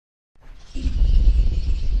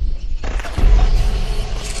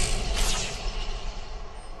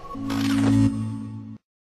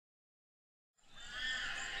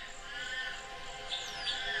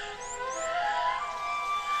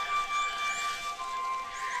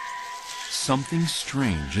Something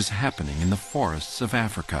strange is happening in the forests of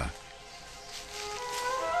Africa.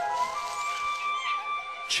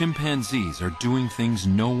 Chimpanzees are doing things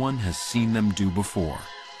no one has seen them do before.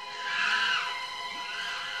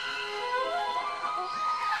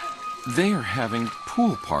 They are having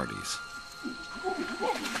pool parties.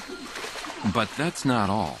 But that's not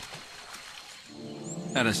all.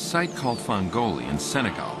 At a site called Fangoli in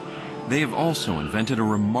Senegal, they have also invented a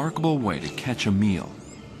remarkable way to catch a meal.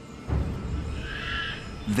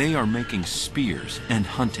 They are making spears and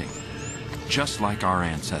hunting, just like our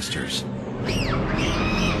ancestors.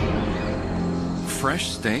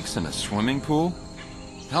 Fresh steaks in a swimming pool?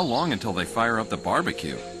 How long until they fire up the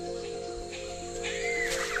barbecue?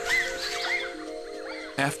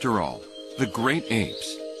 After all, the great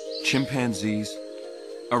apes, chimpanzees,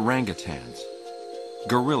 orangutans,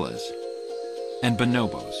 gorillas, and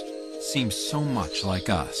bonobos seem so much like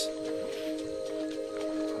us.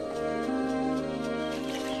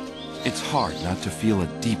 It's hard not to feel a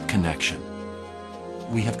deep connection.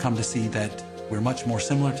 We have come to see that we're much more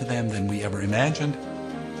similar to them than we ever imagined.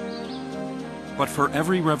 But for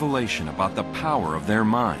every revelation about the power of their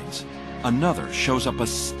minds, another shows up a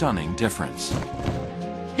stunning difference.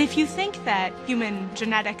 If you think that human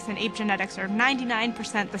genetics and ape genetics are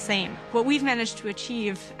 99% the same, what we've managed to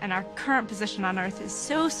achieve and our current position on Earth is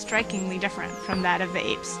so strikingly different from that of the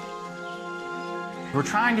apes. We're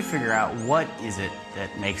trying to figure out what is it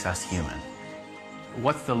that makes us human.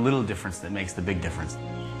 What's the little difference that makes the big difference?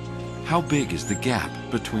 How big is the gap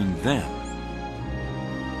between them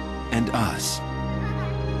and us?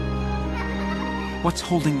 What's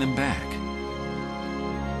holding them back?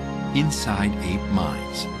 Inside Ape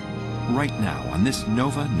Minds, right now on this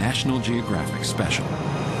Nova National Geographic special.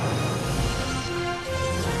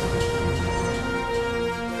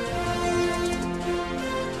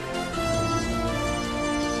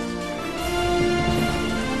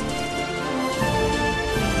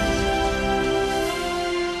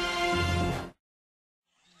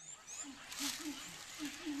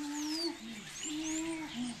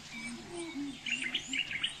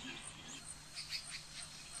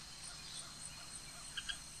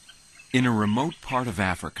 In a remote part of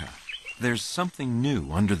Africa, there's something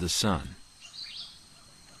new under the sun.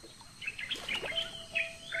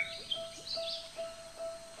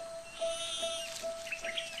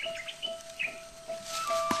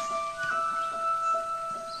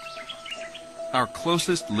 Our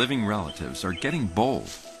closest living relatives are getting bold.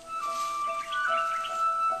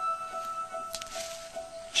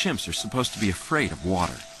 Chimps are supposed to be afraid of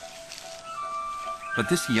water. But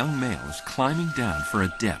this young male is climbing down for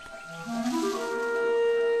a dip.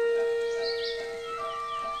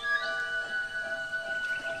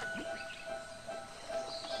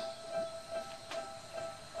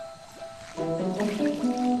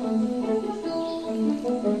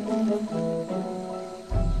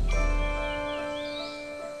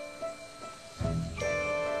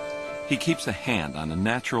 He keeps a hand on a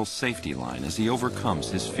natural safety line as he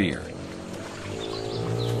overcomes his fear.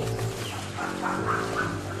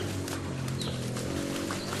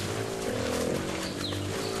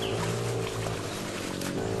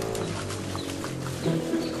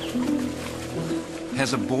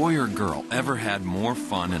 Has a boy or girl ever had more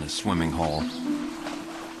fun in a swimming hole?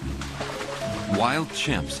 Wild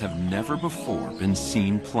chimps have never before been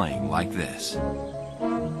seen playing like this.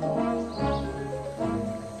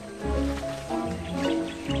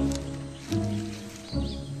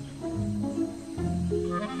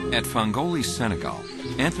 At Fangoli, Senegal,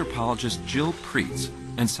 anthropologist Jill Preetz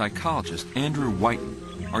and psychologist Andrew Whiten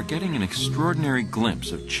are getting an extraordinary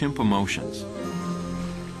glimpse of chimp emotions.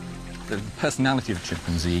 The personality of a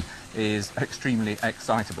chimpanzee is extremely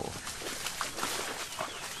excitable.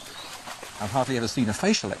 I've hardly ever seen a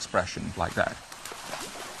facial expression like that.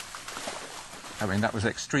 I mean, that was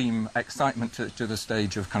extreme excitement to the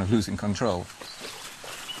stage of kind of losing control.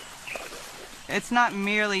 It's not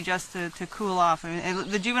merely just to cool off. I mean,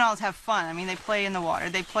 the juveniles have fun. I mean, they play in the water.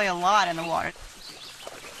 They play a lot in the water.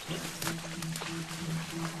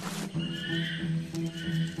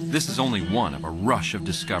 This is only one of a rush of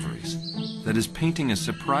discoveries that is painting a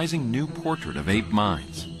surprising new portrait of ape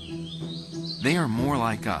minds. They are more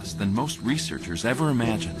like us than most researchers ever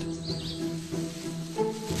imagined.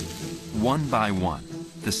 One by one,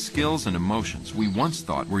 the skills and emotions we once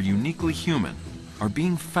thought were uniquely human are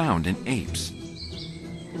being found in apes.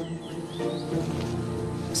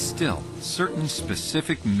 Still, certain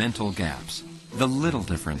specific mental gaps, the little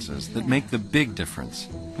differences that make the big difference,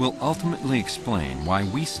 will ultimately explain why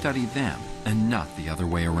we study them and not the other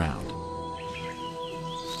way around.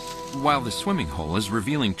 While the swimming hole is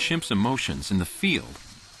revealing chimps' emotions in the field,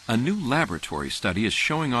 A new laboratory study is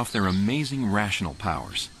showing off their amazing rational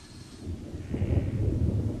powers.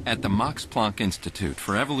 At the Max Planck Institute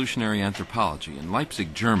for Evolutionary Anthropology in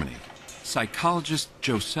Leipzig, Germany, psychologist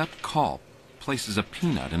Josep Kolb places a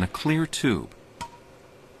peanut in a clear tube.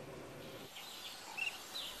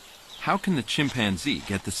 How can the chimpanzee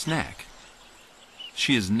get the snack?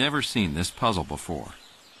 She has never seen this puzzle before.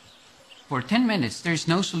 For 10 minutes, there's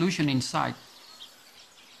no solution in sight.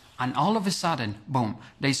 And all of a sudden, boom,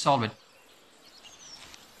 they solve it.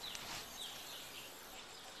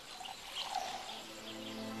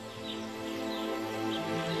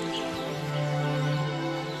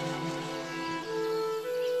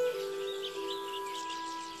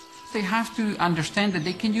 They have to understand that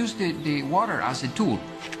they can use the water as a tool.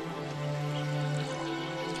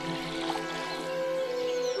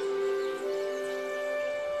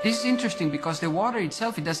 This is interesting because the water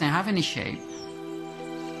itself, it doesn't have any shape.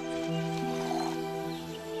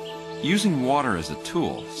 Using water as a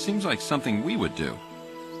tool seems like something we would do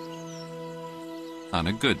on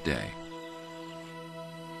a good day.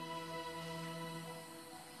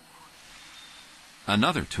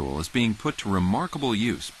 Another tool is being put to remarkable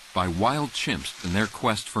use by wild chimps in their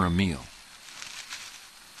quest for a meal.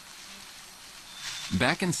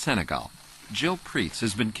 Back in Senegal, Jill Preetz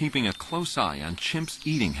has been keeping a close eye on chimps'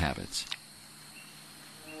 eating habits.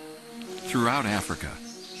 Throughout Africa,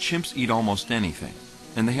 chimps eat almost anything,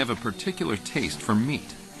 and they have a particular taste for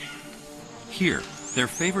meat. Here, their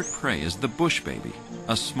favorite prey is the bush baby,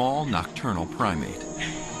 a small nocturnal primate.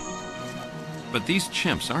 But these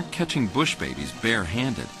chimps aren't catching bush babies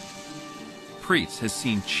bare-handed. Preetz has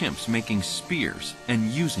seen chimps making spears and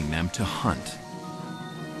using them to hunt.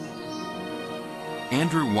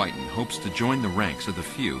 Andrew Whiten hopes to join the ranks of the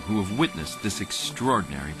few who have witnessed this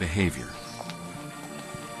extraordinary behavior.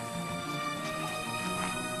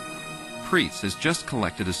 Preetz has just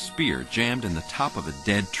collected a spear jammed in the top of a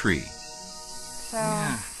dead tree. So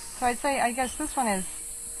I'd say, I guess this one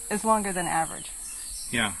is longer than average.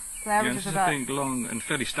 Yeah. The average this is is about... a big, long and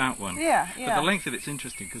fairly stout one. Yeah. But the length of it's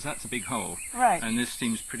interesting because that's a big hole. Right. And this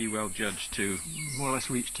seems pretty well judged to more or less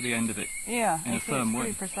reach to the end of it. Yeah, in a firm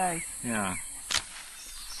way. Pretty precise. Yeah.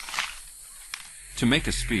 To make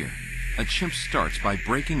a spear, a chimp starts by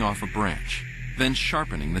breaking off a branch, then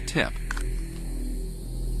sharpening the tip.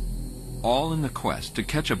 All in the quest to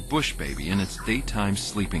catch a bush baby in its daytime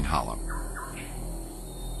sleeping hollow.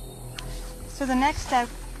 So the next step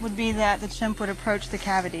would be that the chimp would approach the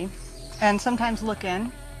cavity and sometimes look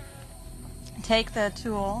in, take the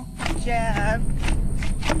tool, jab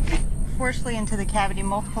forcefully into the cavity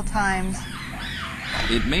multiple times.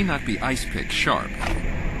 It may not be ice pick sharp,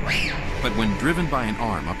 but when driven by an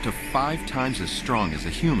arm up to 5 times as strong as a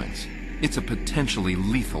human's, it's a potentially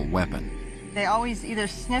lethal weapon. They always either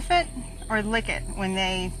sniff it or lick it when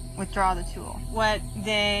they withdraw the tool. What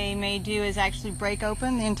they may do is actually break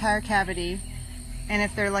open the entire cavity, and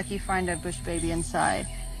if they're lucky, find a bush baby inside.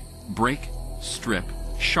 Break, strip,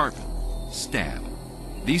 sharpen, stab.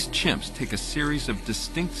 These chimps take a series of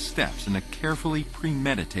distinct steps in a carefully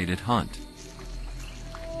premeditated hunt.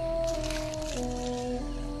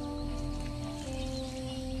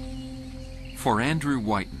 For Andrew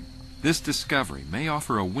Whiten, this discovery may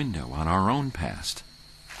offer a window on our own past.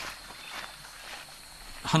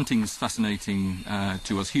 Hunting is fascinating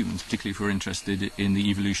to us humans, particularly if we're interested in the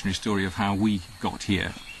evolutionary story of how we got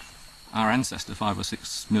here. Our ancestor 5 or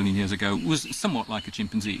 6 million years ago was somewhat like a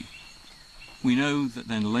chimpanzee. We know that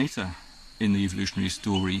then later in the evolutionary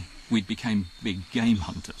story we became big game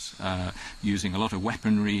hunters, using a lot of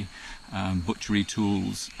weaponry, butchery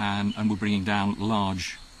tools, and were bringing down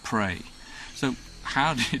large prey. So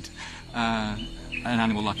how did an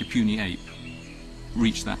animal like a puny ape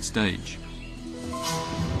reach that stage?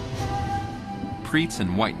 Preetz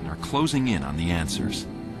and Whiten are closing in on the answers.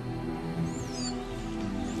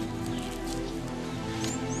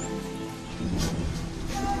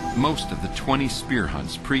 Most of the 20 spear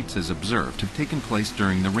hunts Preetz has observed have taken place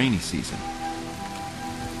during the rainy season.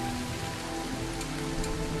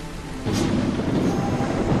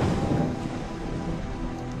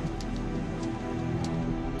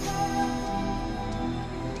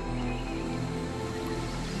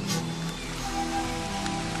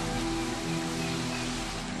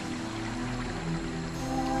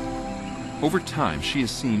 Over time, she has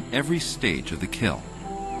seen every stage of the kill.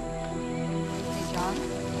 Hey, John?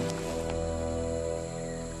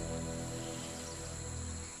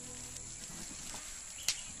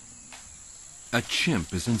 A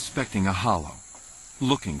chimp is inspecting a hollow,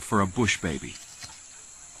 looking for a bush baby.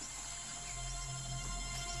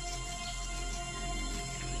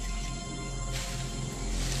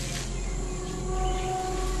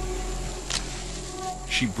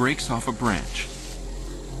 she breaks off a branch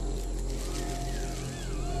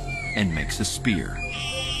and makes a spear.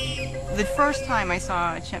 The first time I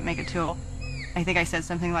saw a chimp make a tool, I think I said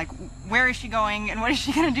something like, "Where is she going and what is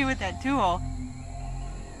she going to do with that tool?"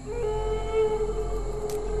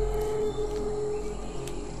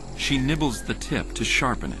 She nibbles the tip to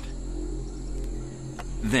sharpen it.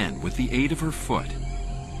 Then, with the aid of her foot,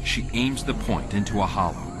 she aims the point into a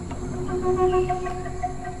hollow.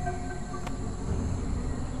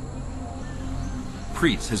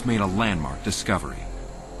 Preetz has made a landmark discovery.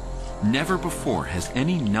 Never before has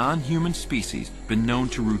any non-human species been known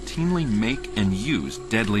to routinely make and use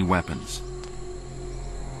deadly weapons.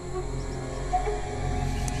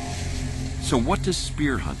 So what does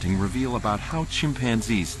spear hunting reveal about how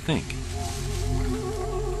chimpanzees think?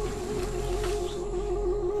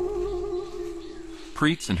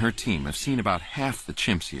 Preetz and her team have seen about half the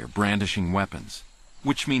chimps here brandishing weapons,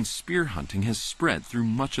 which means spear hunting has spread through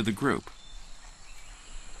much of the group.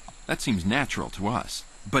 That seems natural to us.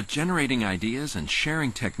 But generating ideas and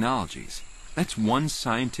sharing technologies, that's one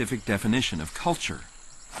scientific definition of culture.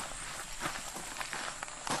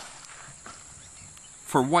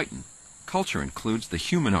 For Whiten, culture includes the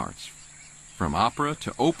human arts, from opera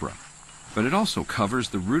to Oprah, but it also covers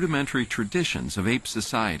the rudimentary traditions of ape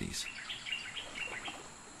societies.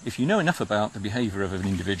 If you know enough about the behavior of an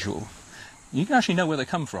individual, you can actually know where they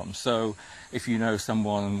come from. So if you know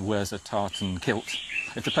someone wears a tartan kilt,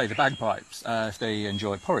 if they play the bagpipes, if they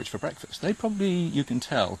enjoy porridge for breakfast, they probably, you can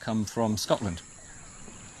tell, come from Scotland.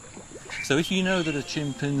 So if you know that a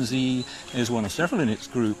chimpanzee is one of several in its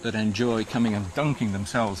group that enjoy coming and dunking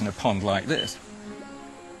themselves in a pond like this,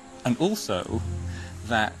 and also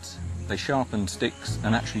that they sharpen sticks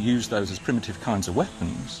and actually use those as primitive kinds of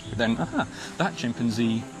weapons, then that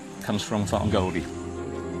chimpanzee comes from Farngoldi.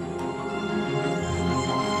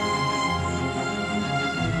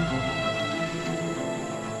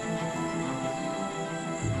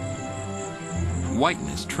 Whiten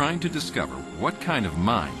is trying to discover what kind of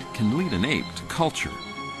mind can lead an ape to culture.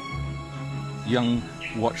 Young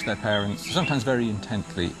watch their parents, sometimes very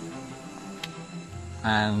intently,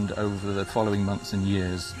 and over the following months and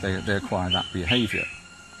years they acquire that behavior.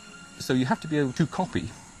 So you have to be able to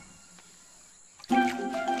copy.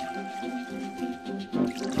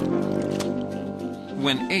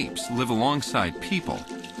 When apes live alongside people,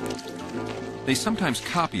 they sometimes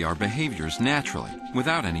copy our behaviors naturally,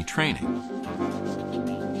 without any training.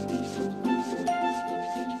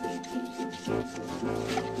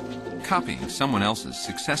 Copying someone else's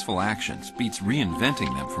successful actions beats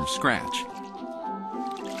reinventing them from scratch.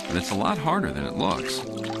 But it's a lot harder than it looks.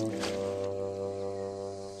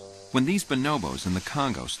 When these bonobos in the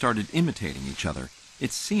Congo started imitating each other,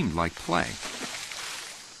 it seemed like play.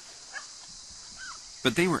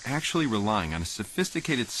 But they were actually relying on a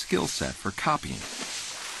sophisticated skill set for copying.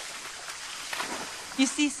 You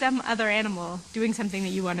see some other animal doing something that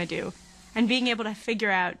you want to do, and being able to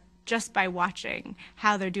figure out just by watching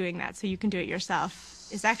how they're doing that so you can do it yourself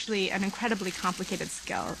is actually an incredibly complicated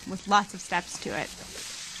skill with lots of steps to it.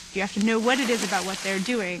 You have to know what it is about what they're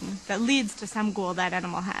doing that leads to some goal that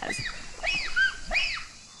animal has.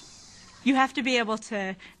 You have to be able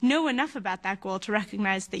to know enough about that goal to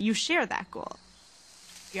recognize that you share that goal.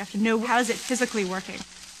 You have to know how is it physically working.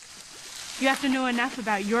 You have to know enough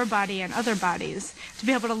about your body and other bodies to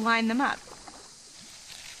be able to line them up.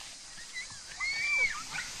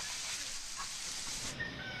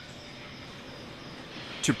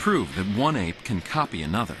 To prove that one ape can copy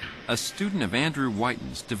another, a student of Andrew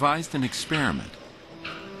Whiten's devised an experiment.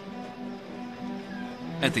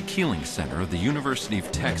 At the Keeling Center of the University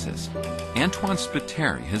of Texas, Antoine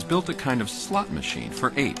Spiteri has built a kind of slot machine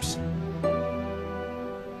for apes.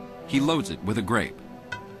 He loads it with a grape.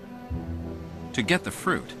 To get the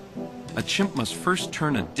fruit, a chimp must first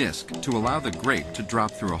turn a disc to allow the grape to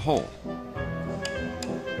drop through a hole.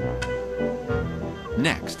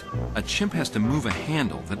 Next, a chimp has to move a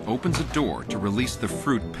handle that opens a door to release the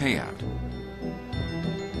fruit payout.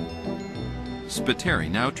 Spiteri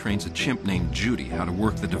now trains a chimp named Judy how to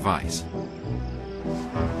work the device.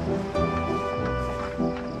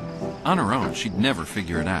 On her own, she'd never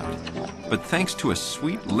figure it out. But thanks to a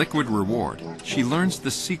sweet liquid reward, she learns the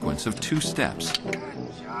sequence of 2 steps.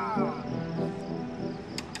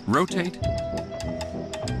 Rotate,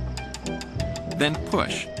 then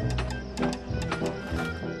push.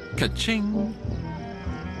 Ka-ching!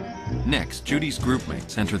 Next, Judy's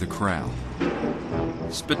groupmates enter the corral.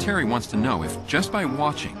 Spiteri wants to know if, just by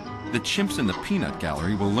watching, the chimps in the peanut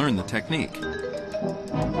gallery will learn the technique.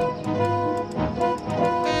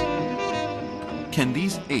 Can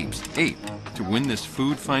these apes ape to win this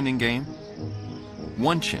food-finding game?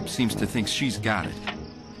 One chimp seems to think she's got it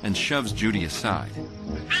and shoves Judy aside.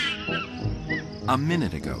 A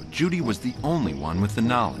minute ago, Judy was the only one with the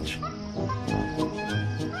knowledge.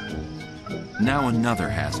 Now another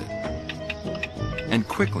has it. And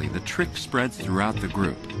quickly the trick spreads throughout the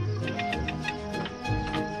group.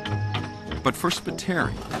 But for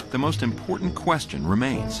Spiteri, the most important question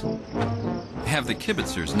remains. Have the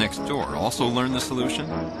kibitzers next door also learned the solution?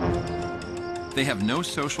 They have no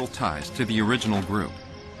social ties to the original group.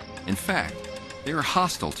 In fact, they are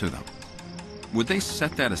hostile to them. Would they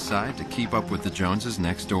set that aside to keep up with the Joneses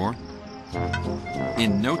next door?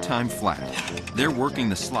 In no time flat, they're working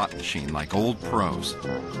the slot machine like old pros.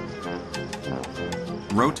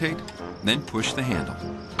 Rotate, then push the handle.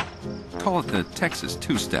 Call it the Texas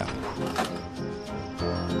two-step.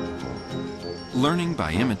 Learning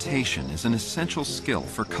by imitation is an essential skill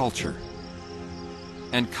for culture.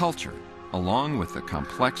 And culture, along with the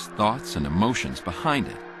complex thoughts and emotions behind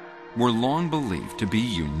it, were long believed to be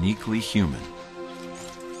uniquely human.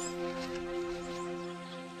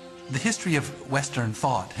 The history of Western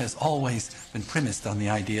thought has always been premised on the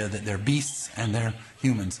idea that they're beasts and they're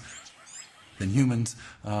humans. Then humans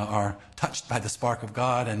are touched by the spark of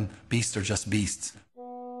God, and beasts are just beasts.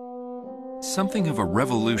 Something of a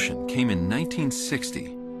revolution came in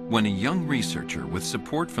 1960 when a young researcher with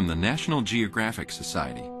support from the National Geographic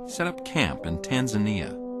Society set up camp in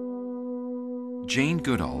Tanzania. Jane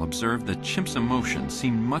Goodall observed that chimps' emotions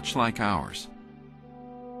seemed much like ours,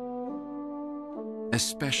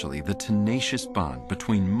 especially the tenacious bond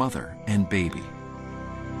between mother and baby.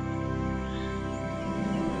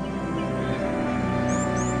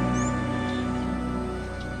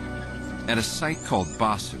 At a site called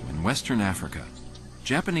Basu in Western Africa,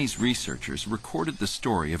 Japanese researchers recorded the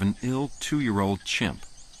story of an ill 2-year-old chimp.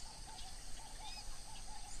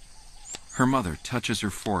 Her mother touches her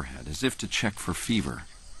forehead as if to check for fever.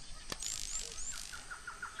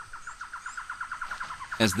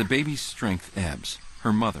 As the baby's strength ebbs,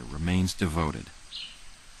 her mother remains devoted.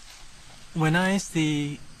 When I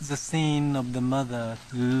see the scene of the mother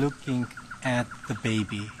looking at the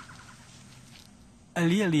baby, I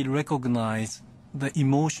really recognize the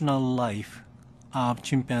emotional life of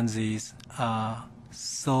chimpanzees are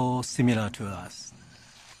so similar to us.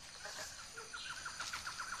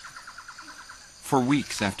 For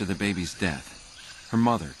weeks after the baby's death, her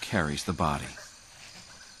mother carries the body.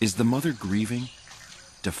 Is the mother grieving?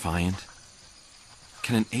 Defiant?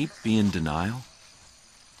 Can an ape be in denial?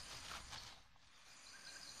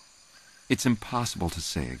 It's impossible to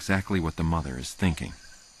say exactly what the mother is thinking,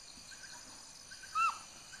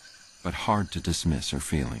 but hard to dismiss her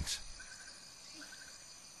feelings.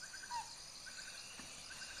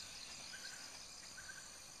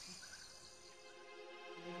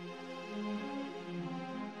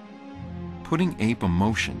 Putting ape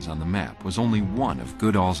emotions on the map was only one of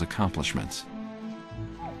Goodall's accomplishments.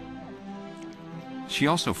 She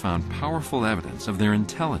also found powerful evidence of their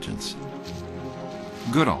intelligence.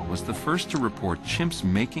 Goodall was the first to report chimps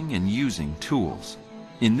making and using tools,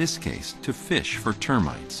 in this case to fish for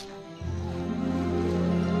termites.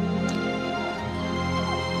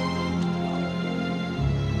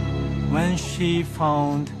 When she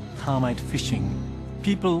found termite fishing,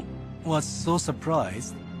 people were so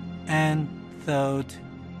surprised and thought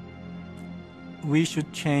we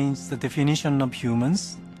should change the definition of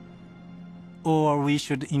humans, or we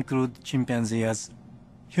should include chimpanzees as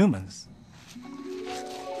humans.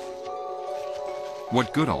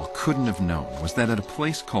 What Goodall couldn't have known was that at a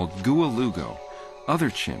place called Gualugo,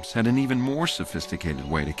 other chimps had an even more sophisticated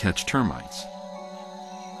way to catch termites.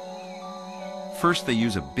 First, they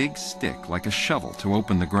use a big stick like a shovel to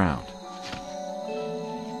open the ground.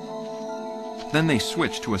 Then they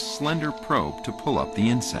switch to a slender probe to pull up the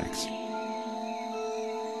insects.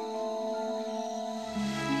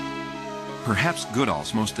 Perhaps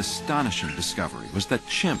Goodall's most astonishing discovery was that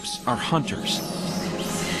chimps are hunters.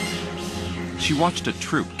 She watched a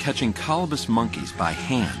troop catching colobus monkeys by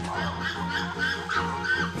hand.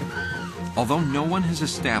 Although no one has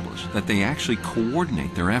established that they actually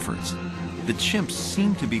coordinate their efforts, the chimps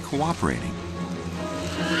seem to be cooperating.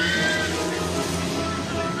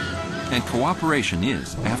 And cooperation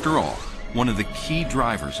is, after all, one of the key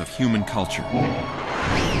drivers of human culture.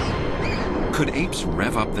 Could apes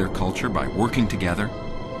rev up their culture by working together?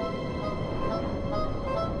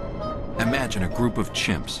 Imagine a group of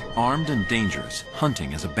chimps, armed and dangerous,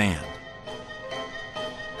 hunting as a band.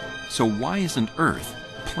 So why isn't Earth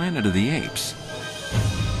planet of the apes?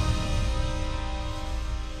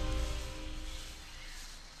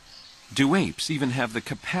 Do apes even have the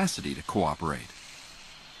capacity to cooperate?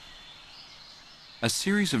 a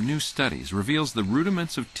series of new studies reveals the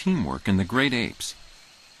rudiments of teamwork in the great apes.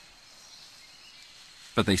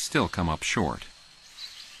 But they still come up short.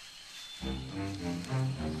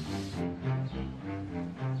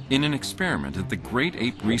 In an experiment at the Great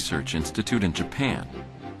Ape Research Institute in Japan,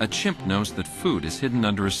 a chimp knows that food is hidden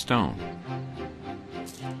under a stone.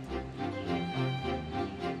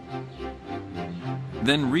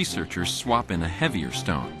 Then researchers swap in a heavier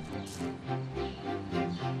stone.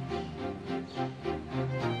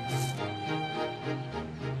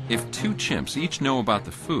 If two chimps each know about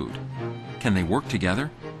the food, can they work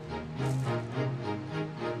together?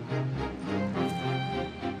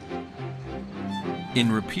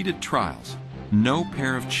 In repeated trials, no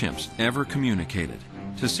pair of chimps ever communicated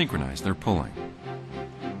to synchronize their pulling.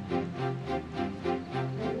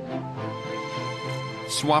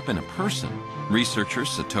 Swap in a person, researcher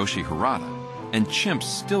Satoshi Harada, and chimps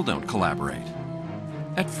still don't collaborate.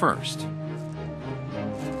 At first.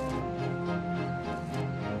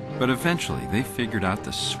 But eventually they figured out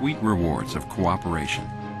the sweet rewards of cooperation.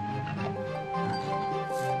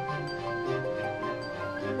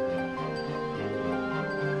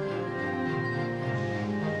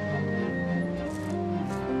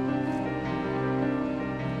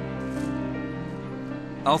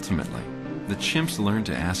 Ultimately, the chimps learned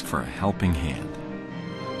to ask for a helping hand.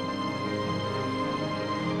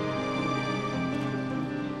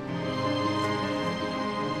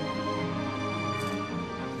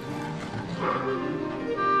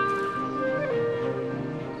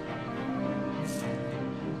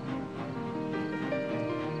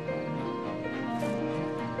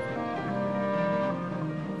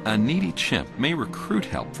 A needy chimp may recruit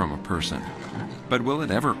help from a person, but will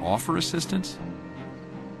it ever offer assistance?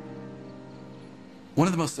 One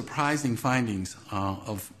of the most surprising findings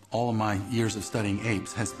of all of my years of studying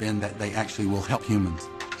apes has been that they actually will help humans.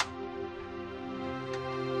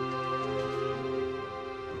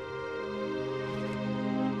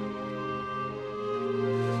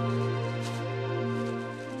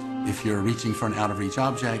 If you're reaching for an out-of-reach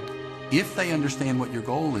object, if they understand what your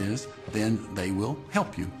goal is, then they will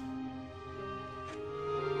help you.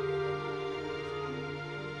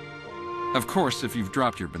 Of course, if you've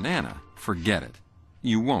dropped your banana, forget it.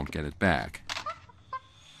 You won't get it back.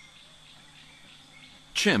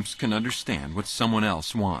 Chimps can understand what someone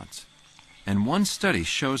else wants. And one study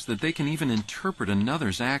shows that they can even interpret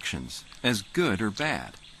another's actions as good or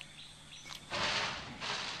bad.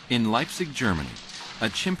 In Leipzig, Germany, a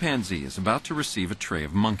chimpanzee is about to receive a tray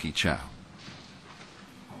of monkey chow.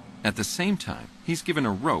 At the same time, he's given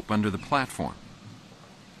a rope under the platform.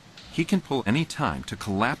 He can pull any time to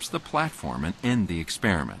collapse the platform and end the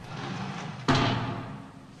experiment.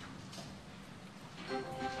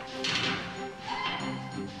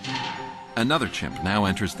 Another chimp now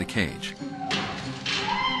enters the cage.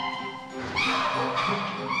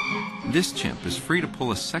 This chimp is free to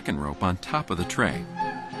pull a second rope on top of the tray.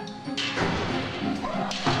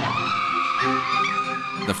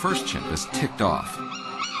 The first chimp is ticked off.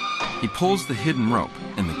 He pulls the hidden rope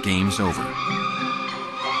and the game's over.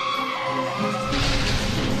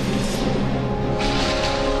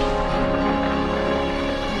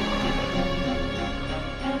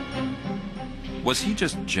 Was he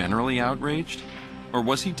just generally outraged? Or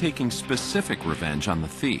was he taking specific revenge on the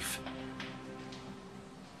thief?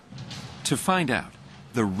 To find out,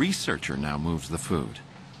 the researcher now moves the food.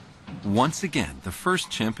 Once again, the first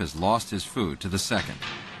chimp has lost his food to the second.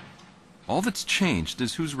 All that's changed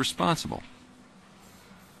is who's responsible.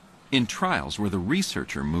 In trials where the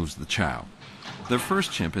researcher moves the chow, the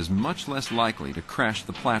first chimp is much less likely to crash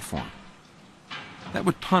the platform. That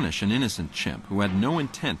would punish an innocent chimp who had no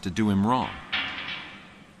intent to do him wrong.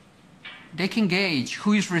 They can gauge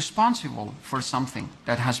who is responsible for something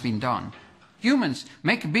that has been done. Humans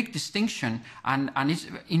make a big distinction, and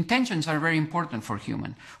intentions are very important for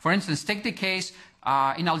humans. For instance, take the case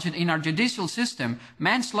in our judicial system,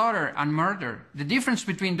 manslaughter and murder. The difference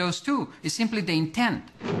between those two is simply the intent.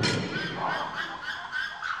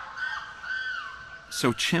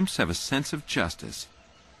 So chimps have a sense of justice,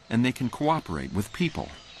 and they can cooperate with people.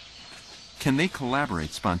 Can they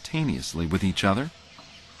collaborate spontaneously with each other?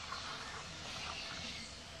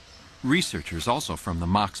 Researchers also from the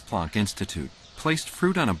Max Planck Institute placed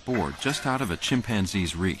fruit on a board just out of a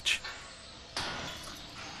chimpanzee's reach.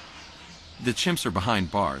 The chimps are behind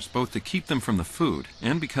bars, both to keep them from the food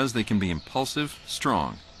and because they can be impulsive,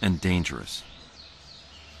 strong, and dangerous.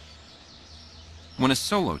 When a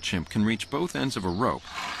solo chimp can reach both ends of a rope,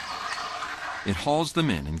 it hauls them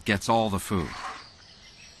in and gets all the food.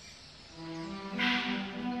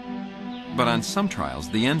 But on some trials,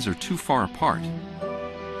 the ends are too far apart.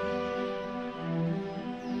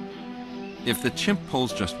 If the chimp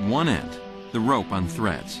pulls just one end, the rope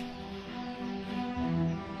unthreads.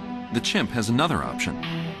 The chimp has another option.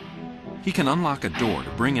 He can unlock a door to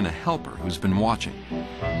bring in a helper who's been watching.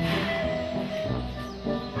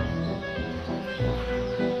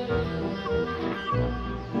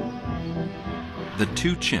 The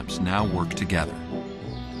two chimps now work together.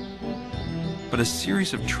 But a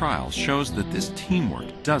series of trials shows that this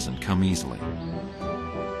teamwork doesn't come easily.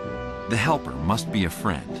 The helper must be a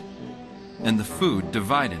friend, and the food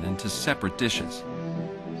divided into separate dishes.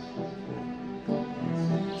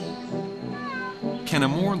 Can a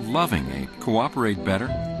more loving ape cooperate better?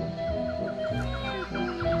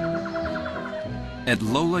 At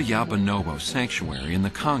Lola Ya Bonobo Sanctuary in the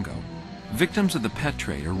Congo, victims of the pet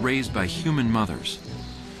trade are raised by human mothers.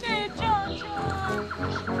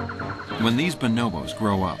 When these bonobos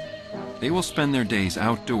grow up, they will spend their days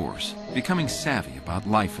outdoors, becoming savvy about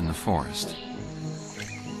life in the forest.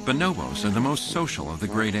 Bonobos are the most social of the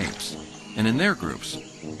great apes, and in their groups,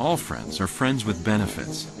 all friends are friends with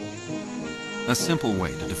benefits. A simple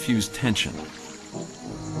way to diffuse tension.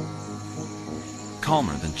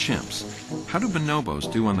 Calmer than chimps, how do bonobos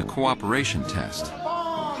do on the cooperation test?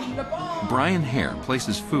 Brian Hare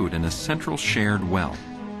places food in a central shared well.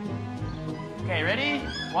 Okay, ready?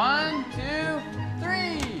 1, 2,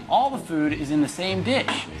 3. All the food is in the same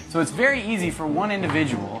dish, so it's very easy for one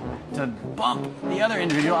individual to bump the other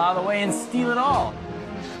individual out of the way and steal it all.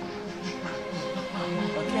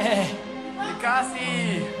 Okay,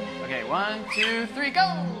 Nikasi. Okay, 1, 2, 3,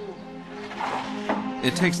 go!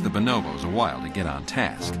 It takes the bonobos a while to get on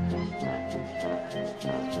task.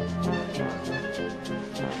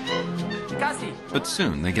 Nikasi. But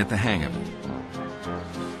soon they get the hang of it.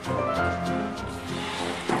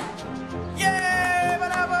 Yay,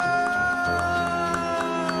 bonobo!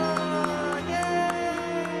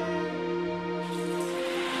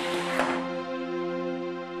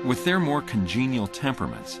 Yay! With their more congenial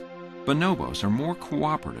temperaments, bonobos are more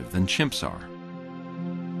cooperative than chimps are.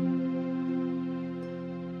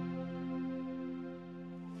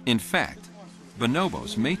 In fact,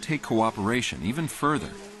 bonobos may take cooperation even further.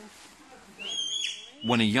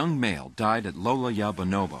 When a young male died at Lola Ya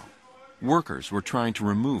Bonobo, workers were trying to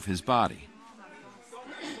remove his body.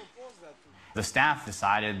 The staff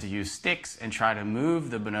decided to use sticks and try to move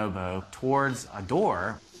the bonobo towards a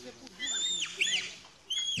door.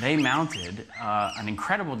 They mounted an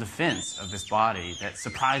incredible defense of this body that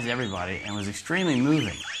surprised everybody and was extremely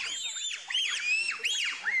moving.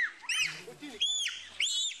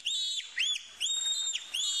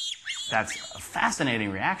 That's a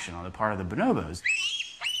fascinating reaction on the part of the bonobos.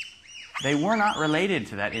 They were not related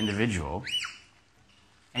to that individual,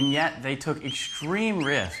 and yet they took extreme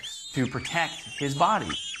risks to protect his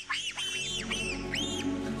body.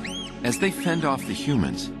 As they fend off the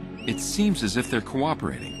humans, it seems as if they're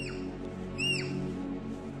cooperating.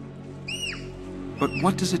 But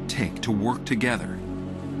what does it take to work together?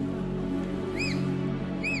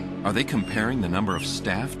 Are they comparing the number of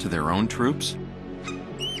staff to their own troops?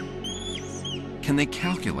 Can they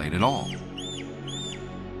calculate it all?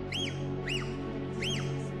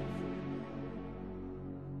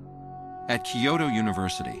 At Kyoto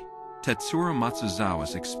University, Tetsuro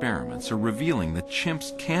Matsuzawa's experiments are revealing that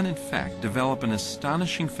chimps can in fact develop an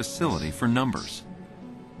astonishing facility for numbers.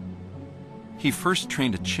 He first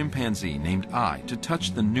trained a chimpanzee named Ai to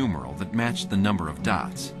touch the numeral that matched the number of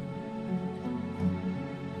dots.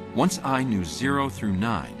 Once Ai knew 0 through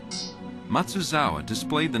 9, Matsuzawa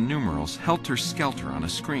displayed the numerals helter-skelter on a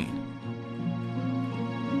screen.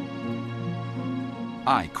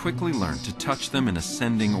 Ai quickly learned to touch them in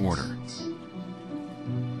ascending order.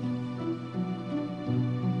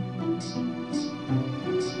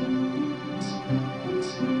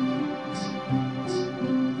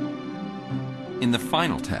 In the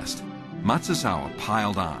final test, Matsuzawa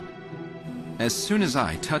piled on. As soon as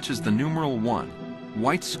Ai touches the numeral 1,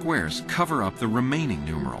 white squares cover up the remaining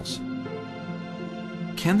numerals.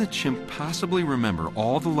 Can the chimp possibly remember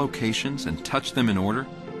all the locations and touch them in order?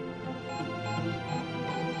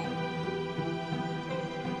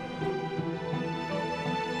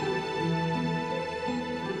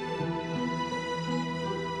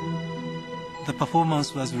 The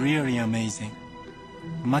performance was really amazing.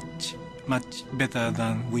 Much better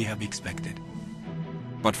than we have expected.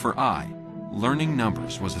 But for Ai, learning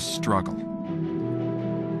numbers was a struggle.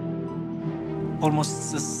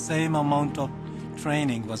 Almost the same amount of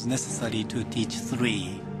training was necessary to teach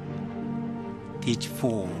 3, teach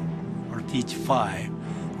 4, or teach 5,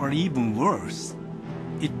 or even worse.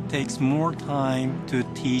 It takes more time to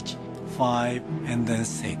teach 5 and then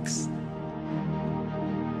 6.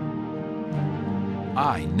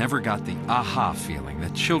 I never got the aha feeling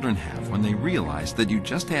that children have when they realize that you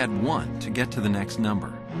just add 1 to get to the next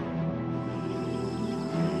number.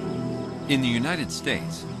 In the United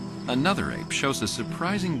States, another ape shows a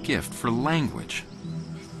surprising gift for language.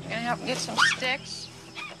 You gonna help get some sticks?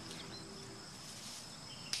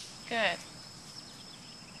 Good.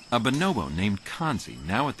 A bonobo named Kanzi,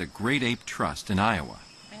 now at the Great Ape Trust in Iowa,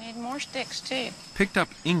 I need more sticks, too. picked up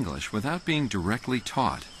English without being directly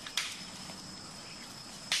taught.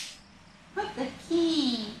 Put the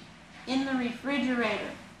key in the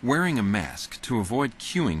refrigerator. Wearing a mask to avoid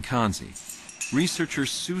cueing Kanzi, researcher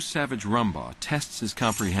Sue Savage Rumbaugh tests his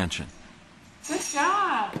comprehension. Good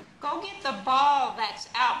job. Go get the ball that's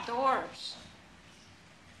outdoors.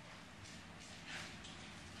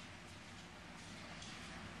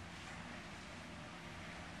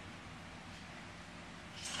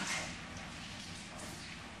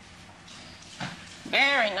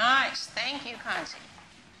 Very nice. Thank you, Kanzi.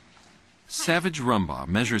 Savage Rumbaugh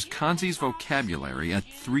measures Kanzi's vocabulary at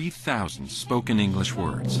 3,000 spoken English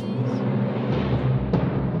words.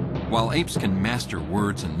 While apes can master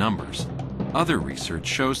words and numbers, other research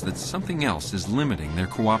shows that something else is limiting their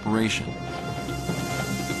cooperation.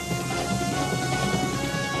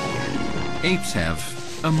 Apes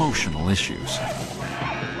have emotional issues,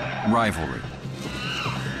 rivalry,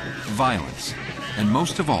 violence, and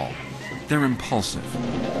most of all, they're impulsive.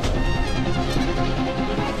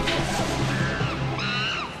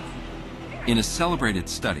 In a celebrated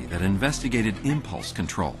study that investigated impulse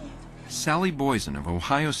control, Sally Boysen of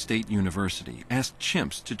Ohio State University asked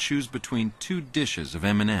chimps to choose between 2 dishes of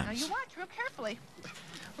M&Ms. Now you watch real carefully.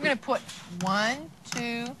 We're going to put 1,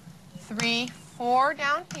 2, 3, 4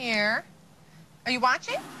 down here. Are you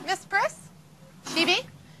watching, Miss Briss? Chibi?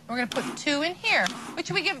 We're going to put 2 in here. Which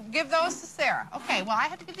should we give those to Sarah? Okay, well, I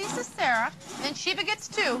have to give these to Sarah. And then Sheba gets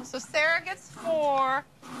 2. So Sarah gets 4.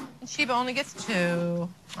 And Sheba only gets 2.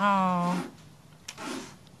 Oh.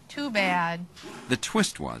 Too bad. The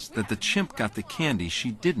twist was that the chimp got the candy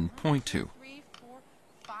she didn't point to.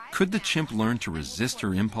 Could the chimp learn to resist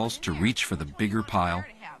her impulse to reach for the bigger pile?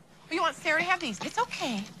 Oh, you want Sarah to have these? It's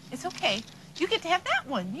okay. It's okay. You get to have that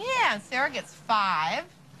one. Yeah, and Sarah gets 5.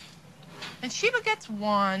 And Sheba gets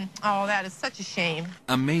 1. Oh, that is such a shame.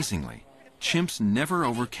 Amazingly, chimps never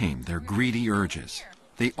overcame their greedy urges.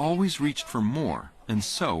 They always reached for more, and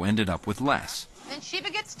so ended up with less. And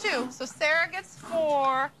Sheba gets 2, so Sarah gets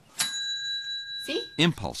 4. See?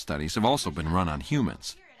 Impulse studies have also been run on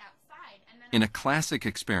humans. In a classic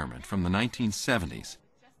experiment from the 1970s,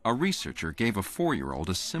 a researcher gave a 4-year-old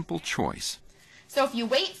a simple choice. So if you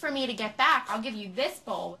wait for me to get back, I'll give you this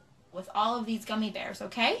bowl with all of these gummy bears,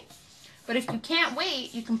 okay? But if you can't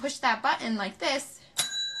wait, you can push that button like this,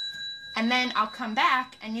 and then I'll come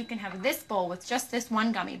back and you can have this bowl with just this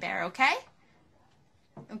one gummy bear, okay?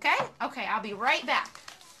 Okay? Okay, I'll be right back.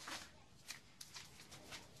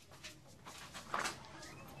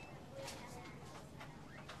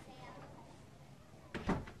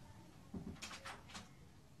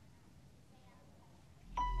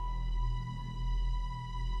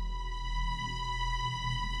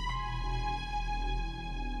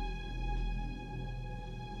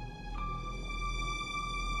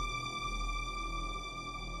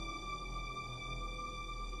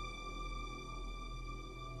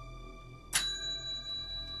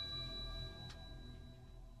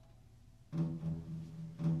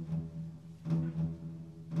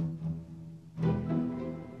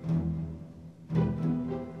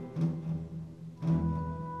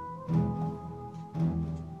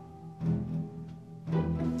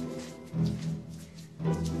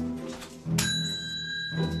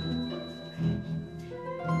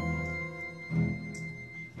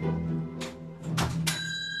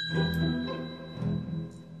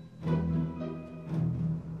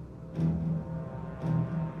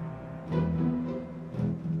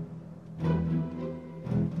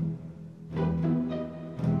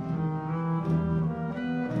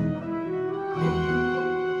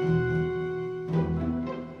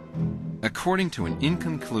 According to an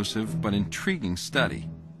inconclusive but intriguing study,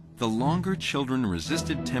 the longer children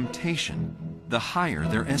resisted temptation, the higher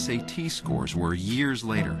their SAT scores were years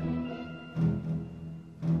later.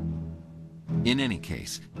 In any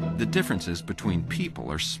case, the differences between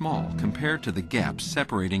people are small compared to the gaps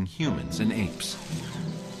separating humans and apes.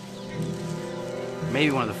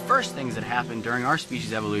 Maybe one of the first things that happened during our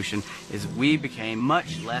species evolution is we became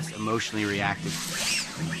much less emotionally reactive.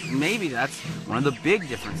 Maybe that's one of the big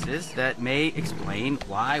differences that may explain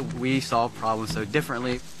why we solve problems so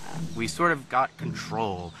differently. We sort of got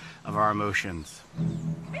control of our emotions.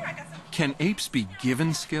 Can apes be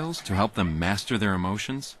given skills to help them master their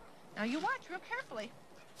emotions? Now you watch real carefully.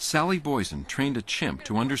 Sally Boysen trained a chimp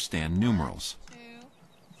to understand numerals. 2,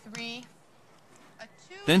 3.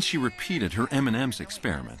 Then she repeated her M&M's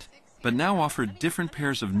experiment, but now offered different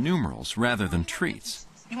pairs of numerals rather than treats.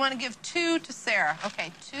 You want to give 2 to Sarah.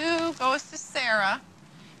 Okay, 2 goes to Sarah,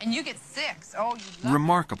 and you get 6. Oh, you love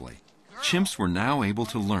Remarkably, chimps were now able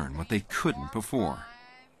to learn what they couldn't before.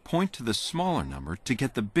 Point to the smaller number to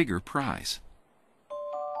get the bigger prize.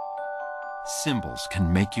 Symbols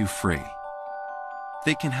can make you free.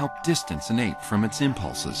 They can help distance an ape from its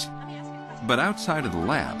impulses. But outside of the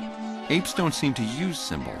lab, apes don't seem to use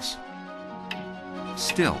symbols.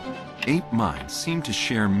 Still, ape minds seem to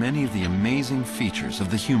share many of the amazing features of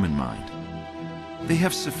the human mind. They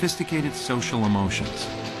have sophisticated social emotions.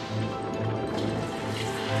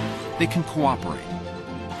 They can cooperate.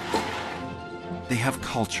 They have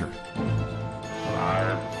culture. 5,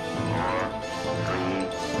 4, 3,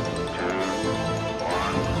 2,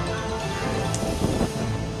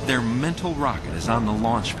 1. Their mental rocket is on the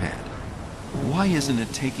launch pad. Why isn't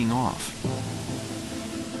it taking off?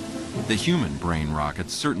 The human brain rocket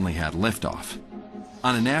certainly had liftoff.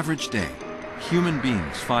 On an average day, human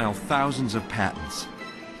beings file thousands of patents,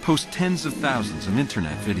 post tens of thousands of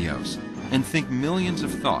internet videos, and think millions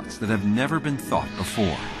of thoughts that have never been thought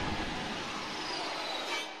before.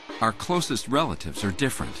 Our closest relatives are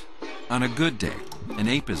different. On a good day, an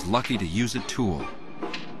ape is lucky to use a tool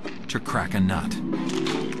to crack a nut.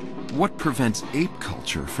 What prevents ape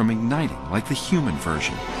culture from igniting like the human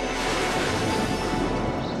version?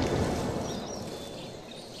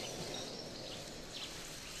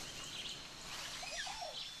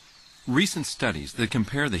 Recent studies that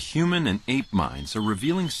compare the human and ape minds are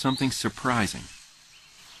revealing something surprising.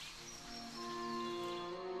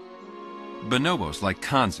 Bonobos like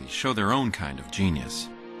Kanzi show their own kind of genius.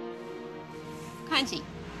 Kanzi,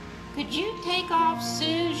 could you take off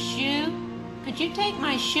Sue's shoe? Could you take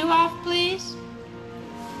my shoe off, please?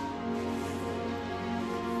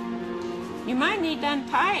 You might need to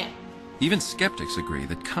untie it. Even skeptics agree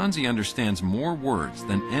that Kanzi understands more words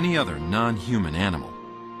than any other non-human animal.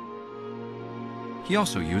 He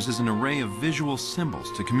also uses an array of visual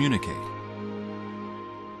symbols to communicate.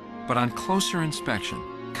 But on closer inspection,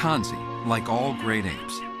 Kanzi, like all great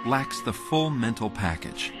apes, lacks the full mental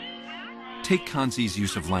package. Take Kanzi's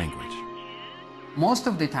use of language. Most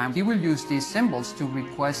of the time, he will use these symbols to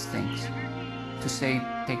request things, to say,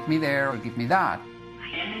 take me there or give me that.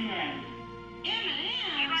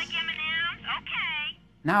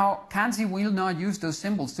 Now, Kanzi will not use those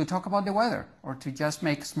symbols to talk about the weather or to just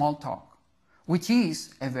make small talk, which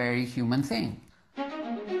is a very human thing.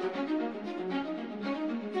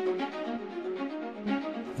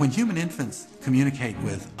 When human infants communicate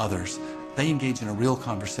with others, they engage in a real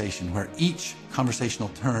conversation where each conversational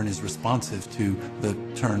turn is responsive to the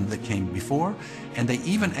turn that came before, and they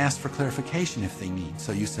even ask for clarification if they need.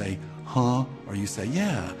 So you say, huh, or you say,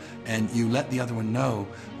 yeah, and you let the other one know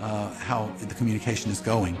how the communication is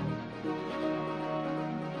going.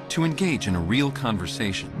 To engage in a real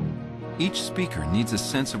conversation, each speaker needs a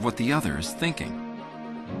sense of what the other is thinking.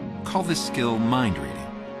 Call this skill mind reading.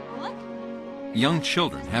 Young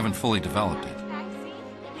children haven't fully developed it.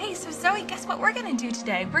 Hey, so Zoe, guess what we're gonna do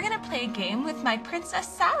today? We're gonna play a game with my Princess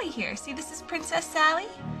Sally here. See, this is Princess Sally?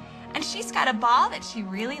 And she's got a ball that she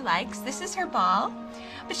really likes. This is her ball.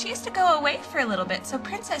 But she has to go away for a little bit, so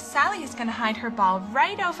Princess Sally is gonna hide her ball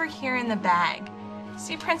right over here in the bag.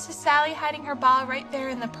 See Princess Sally hiding her ball right there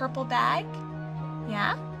in the purple bag?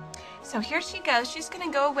 Yeah? So here she goes. She's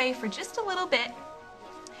gonna go away for just a little bit.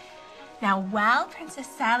 Now, while Princess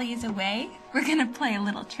Sally is away, we're gonna play a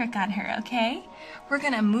little trick on her, okay? We're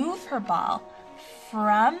gonna move her ball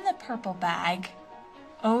from the purple bag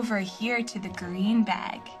over here to the green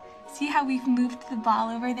bag. See how we've moved the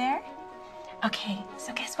ball over there? Okay,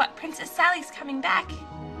 so guess what? Princess Sally's coming back.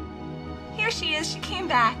 Here she is, she came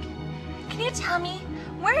back. Can you tell me,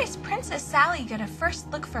 where is Princess Sally gonna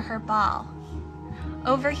first look for her ball?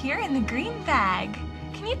 Over here in the green bag.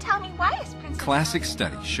 Can you tell me why is Princess Classic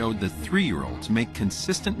studies showed that 3-year-olds make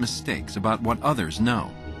consistent mistakes about what others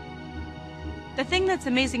know. The thing that's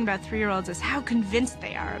amazing about 3-year-olds is how convinced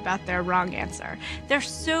they are about their wrong answer. They're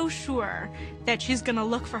so sure that she's gonna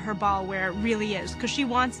look for her ball where it really is, because she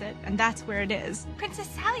wants it, and that's where it is. Princess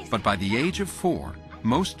Sally's... But by the age of 4,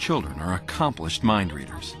 most children are accomplished mind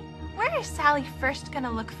readers. Where is Sally first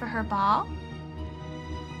gonna look for her ball?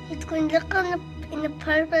 It's going to look in the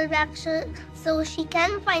purple bag so she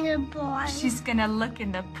can find her ball. She's gonna look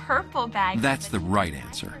in the purple bag. That's the right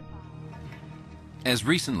answer. As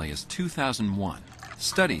recently as 2001,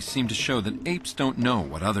 studies seem to show that apes don't know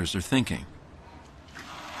what others are thinking.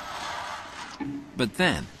 But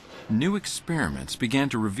then, new experiments began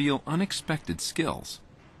to reveal unexpected skills.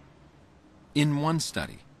 In one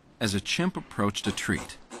study, as a chimp approached a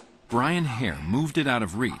treat, Brian Hare moved it out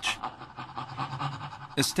of reach,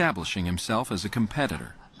 establishing himself as a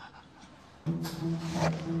competitor.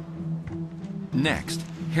 Next,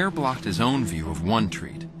 Hare blocked his own view of one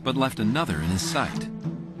treat, but left another in his sight.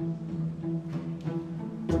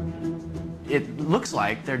 It looks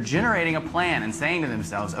like they're generating a plan and saying to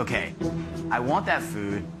themselves, okay, I want that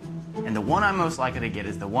food, and the one I'm most likely to get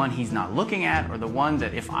is the one he's not looking at, or the one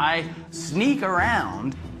that if I sneak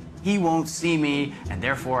around, he won't see me, and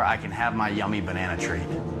therefore I can have my yummy banana treat.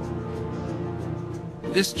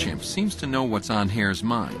 This chimp seems to know what's on Hare's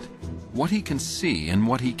mind, what he can see and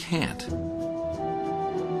what he can't.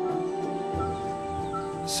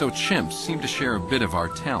 So chimps seem to share a bit of our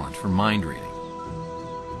talent for mind reading.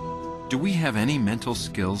 Do we have any mental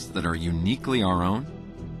skills that are uniquely our own?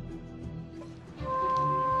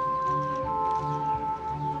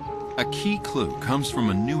 A key clue comes from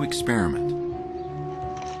a new experiment.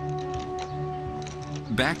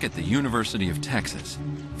 Back at the University of Texas,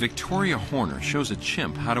 Victoria Horner shows a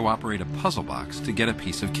chimp how to operate a puzzle box to get a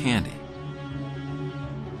piece of candy.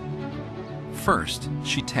 First,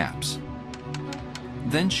 she taps.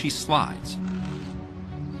 Then she slides.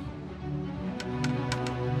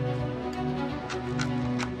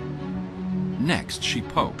 Next, she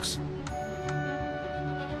pokes.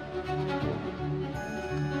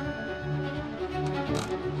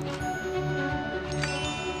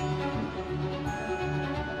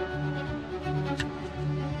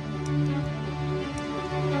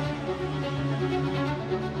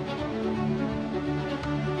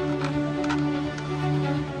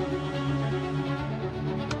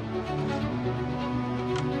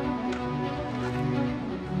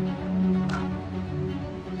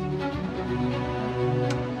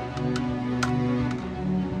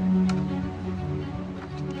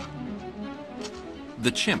 The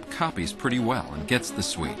chimp copies pretty well and gets the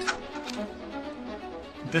sweet.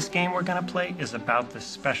 This game we're gonna play is about this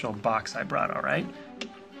special box I brought, all right?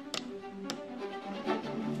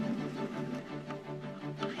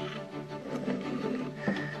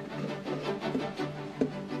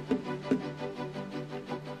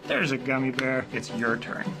 There's a gummy bear. It's your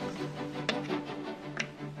turn.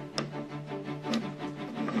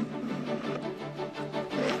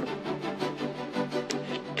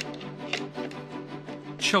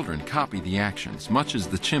 Children copy the actions much as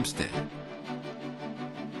the chimps did.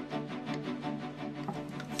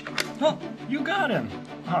 Oh, you got him.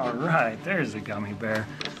 All right, there's a gummy bear.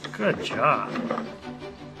 Good job.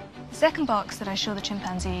 The second box that I show the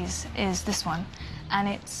chimpanzees is this one, and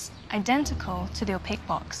it's identical to the opaque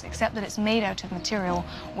box, except that it's made out of material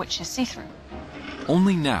which is see-through.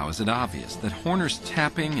 Only now is it obvious that Horner's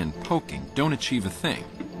tapping and poking don't achieve a thing.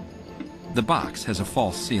 The box has a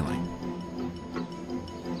false ceiling.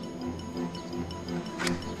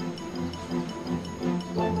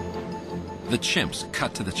 The chimps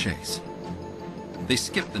cut to the chase. They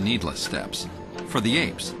skip the needless steps. For the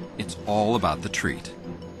apes, it's all about the treat.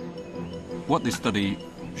 What this study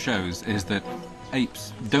shows is that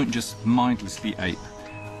apes don't just mindlessly ape.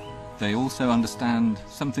 They also understand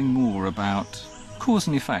something more about cause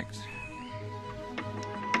and effect.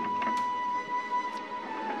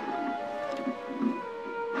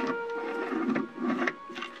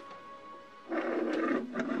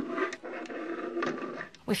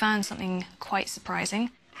 We found something quite surprising.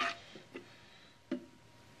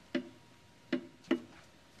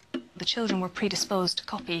 The children were predisposed to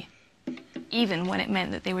copy, even when it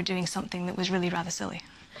meant that they were doing something that was really rather silly.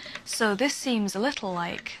 So this seems a little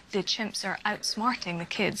like the chimps are outsmarting the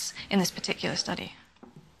kids in this particular study.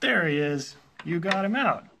 There he is. You got him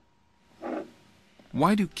out.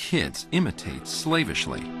 Why do kids imitate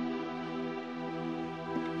slavishly?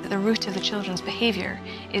 The root of the children's behavior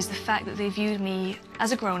is the fact that they viewed me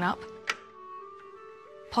as a grown-up,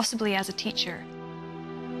 possibly as a teacher.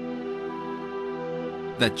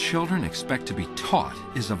 That children expect to be taught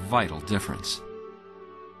is a vital difference.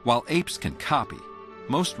 While apes can copy,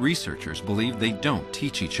 most researchers believe they don't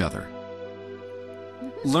teach each other.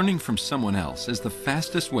 Learning from someone else is the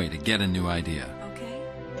fastest way to get a new idea.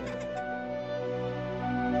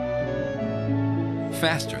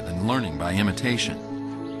 Faster than learning by imitation.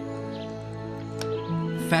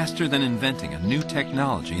 Faster than inventing a new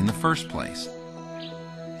technology in the first place.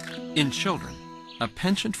 In children, a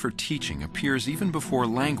penchant for teaching appears even before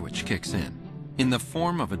language kicks in the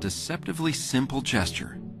form of a deceptively simple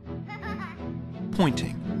gesture.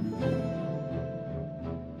 Pointing.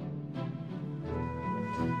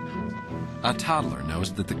 A toddler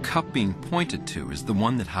knows that the cup being pointed to is the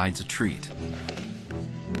one that hides a treat.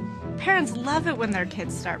 Parents love it when their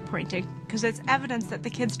kids start pointing because it's evidence that the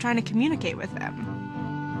kid's trying to communicate with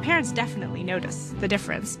them. Parents definitely notice the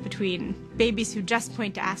difference between babies who just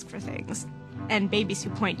point to ask for things and babies who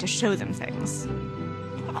point to show them things.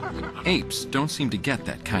 Apes don't seem to get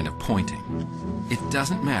that kind of pointing. It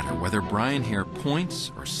doesn't matter whether Brian Hare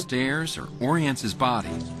points or stares or orients his body.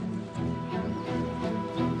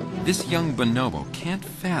 This young bonobo can't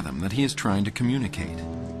fathom that he is trying to communicate.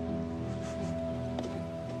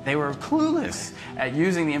 They were clueless at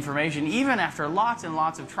using the information. Even after lots and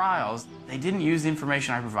lots of trials, they didn't use the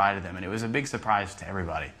information I provided them, and it was a big surprise to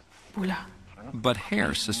everybody. But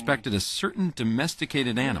Hare suspected a certain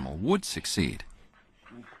domesticated animal would succeed.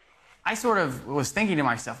 I sort of was thinking to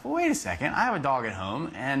myself, well, wait a second, I have a dog at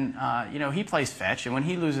home, and he plays fetch, and when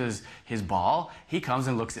he loses his ball, he comes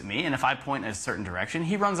and looks at me, and if I point in a certain direction,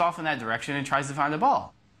 he runs off in that direction and tries to find the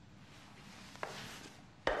ball.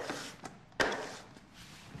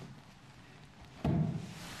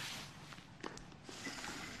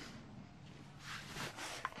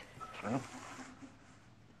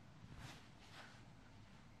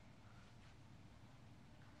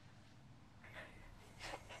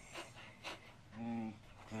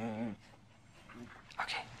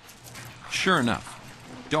 Sure enough,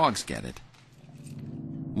 dogs get it.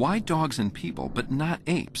 Why dogs and people, but not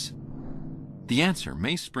apes? The answer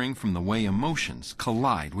may spring from the way emotions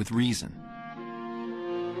collide with reason.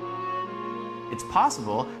 It's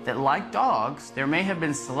possible that, like dogs, there may have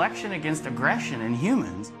been selection against aggression in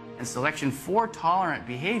humans and selection for tolerant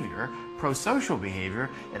behavior, pro-social behavior,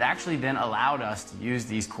 that actually then allowed us to use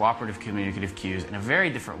these cooperative communicative cues in a very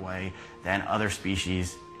different way than other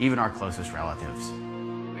species, even our closest relatives.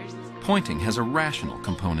 Pointing has a rational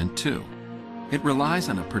component too. It relies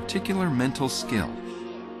on a particular mental skill.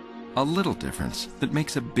 A little difference that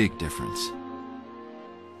makes a big difference.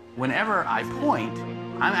 Whenever I point,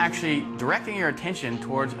 I'm actually directing your attention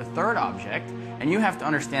towards a third object, and you have to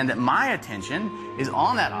understand that my attention is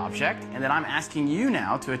on that object, and that I'm asking you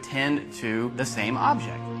now to attend to the same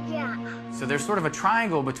object. Yeah. So there's sort of a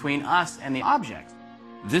triangle between us and the object.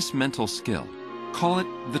 This mental skill, call it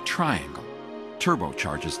the triangle,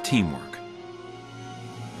 turbocharges teamwork.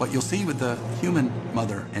 What you'll see with the human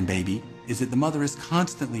mother and baby is that the mother is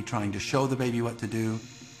constantly trying to show the baby what to do,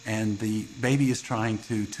 and the baby is trying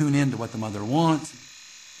to tune in to what the mother wants.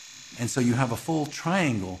 And so you have a full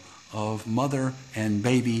triangle of mother and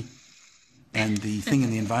baby and the thing in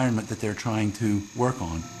the environment that they're trying to work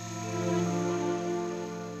on.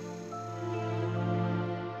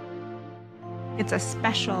 It's a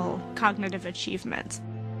special cognitive achievement.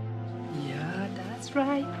 Yeah, that's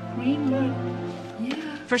right. Green light. Yeah.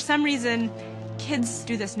 For some reason, kids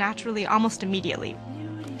do this naturally almost immediately.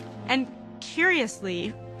 And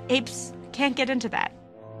curiously, apes can't get into that.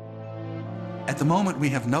 At the moment, we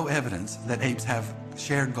have no evidence that apes have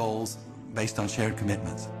shared goals based on shared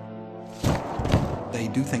commitments. They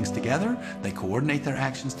do things together, they coordinate their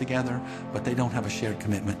actions together, but they don't have a shared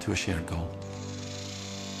commitment to a shared goal.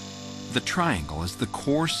 The triangle is the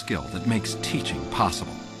core skill that makes teaching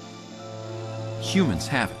possible. Humans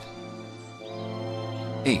have it.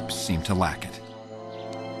 Apes seem to lack it.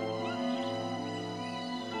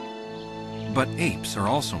 But apes are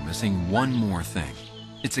also missing one more thing.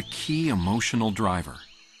 It's a key emotional driver.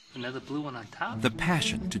 Another blue one on top. The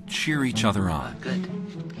passion to cheer each other on. Good.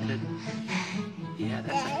 Good. Yeah,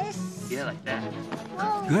 that's it. Yeah, like that.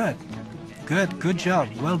 Good. Good. Good job.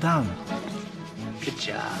 Well done. Good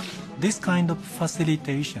job. This kind of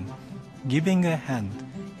facilitation, giving a hand,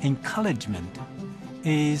 encouragement,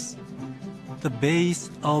 is the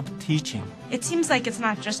base of teaching. It seems like it's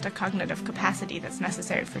not just a cognitive capacity that's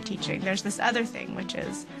necessary for teaching. There's this other thing, which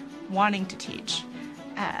is wanting to teach,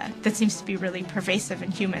 that seems to be really pervasive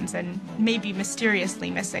in humans and maybe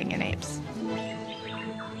mysteriously missing in apes.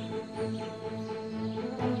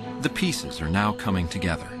 The pieces are now coming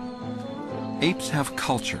together. Apes have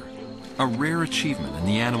culture, a rare achievement in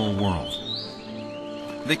the animal world.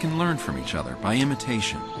 They can learn from each other by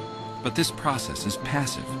imitation, but this process is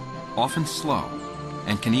passive, often slow,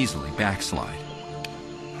 and can easily backslide.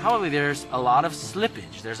 Probably there's a lot of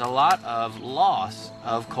slippage. There's a lot of loss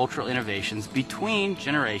of cultural innovations between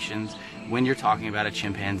generations when you're talking about a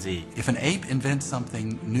chimpanzee. If an ape invents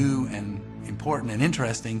something new and important and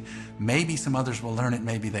interesting, maybe some others will learn it,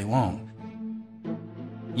 maybe they won't.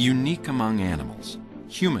 Unique among animals,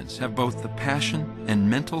 humans have both the passion and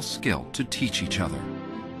mental skill to teach each other.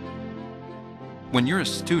 When you're a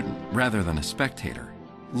student rather than a spectator,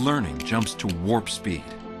 learning jumps to warp speed.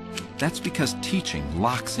 That's because teaching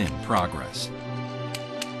locks in progress.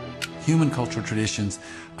 Human cultural traditions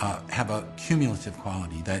have a cumulative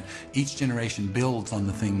quality, that each generation builds on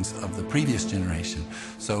the things of the previous generation.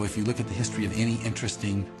 So if you look at the history of any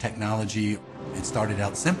interesting technology, it started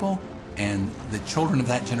out simple, and the children of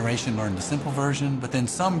that generation learned the simple version, but then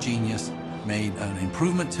some genius made an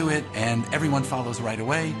improvement to it, and everyone follows right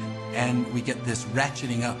away, and we get this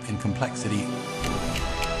ratcheting up in complexity.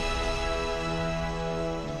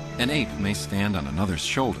 An ape may stand on another's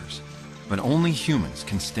shoulders, but only humans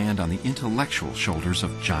can stand on the intellectual shoulders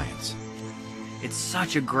of giants. It's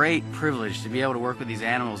such a great privilege to be able to work with these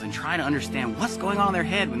animals and try to understand what's going on in their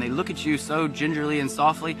head when they look at you so gingerly and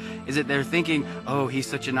softly. Is it they're thinking, oh, he's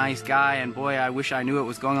such a nice guy, and boy, I wish I knew what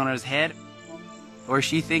was going on in his head? Or is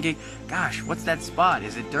she thinking, gosh, what's that spot?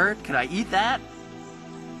 Is it dirt? Could I eat that?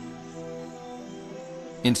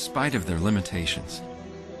 In spite of their limitations,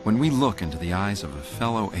 when we look into the eyes of a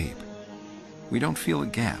fellow ape, we don't feel a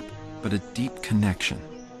gap, but a deep connection.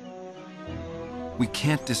 We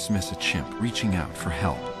can't dismiss a chimp reaching out for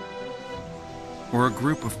help, or a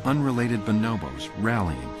group of unrelated bonobos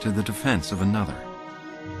rallying to the defense of another,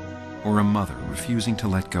 or a mother refusing to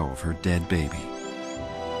let go of her dead baby.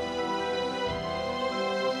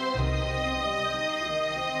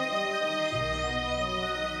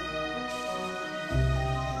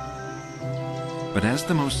 But as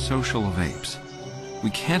the most social of apes, we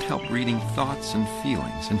can't help reading thoughts and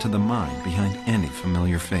feelings into the mind behind any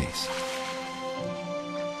familiar face.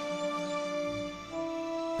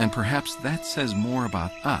 And perhaps that says more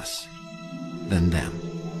about us than them.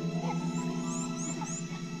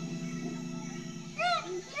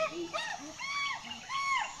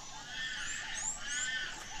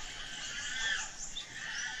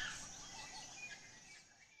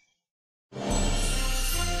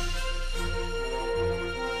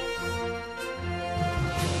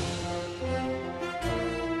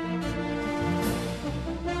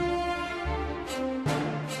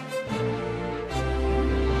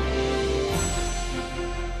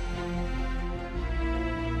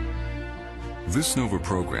 This NOVA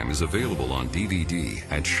program is available on DVD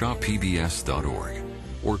at shoppbs.org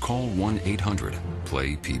or call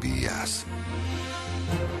 1-800-PLAY-PBS.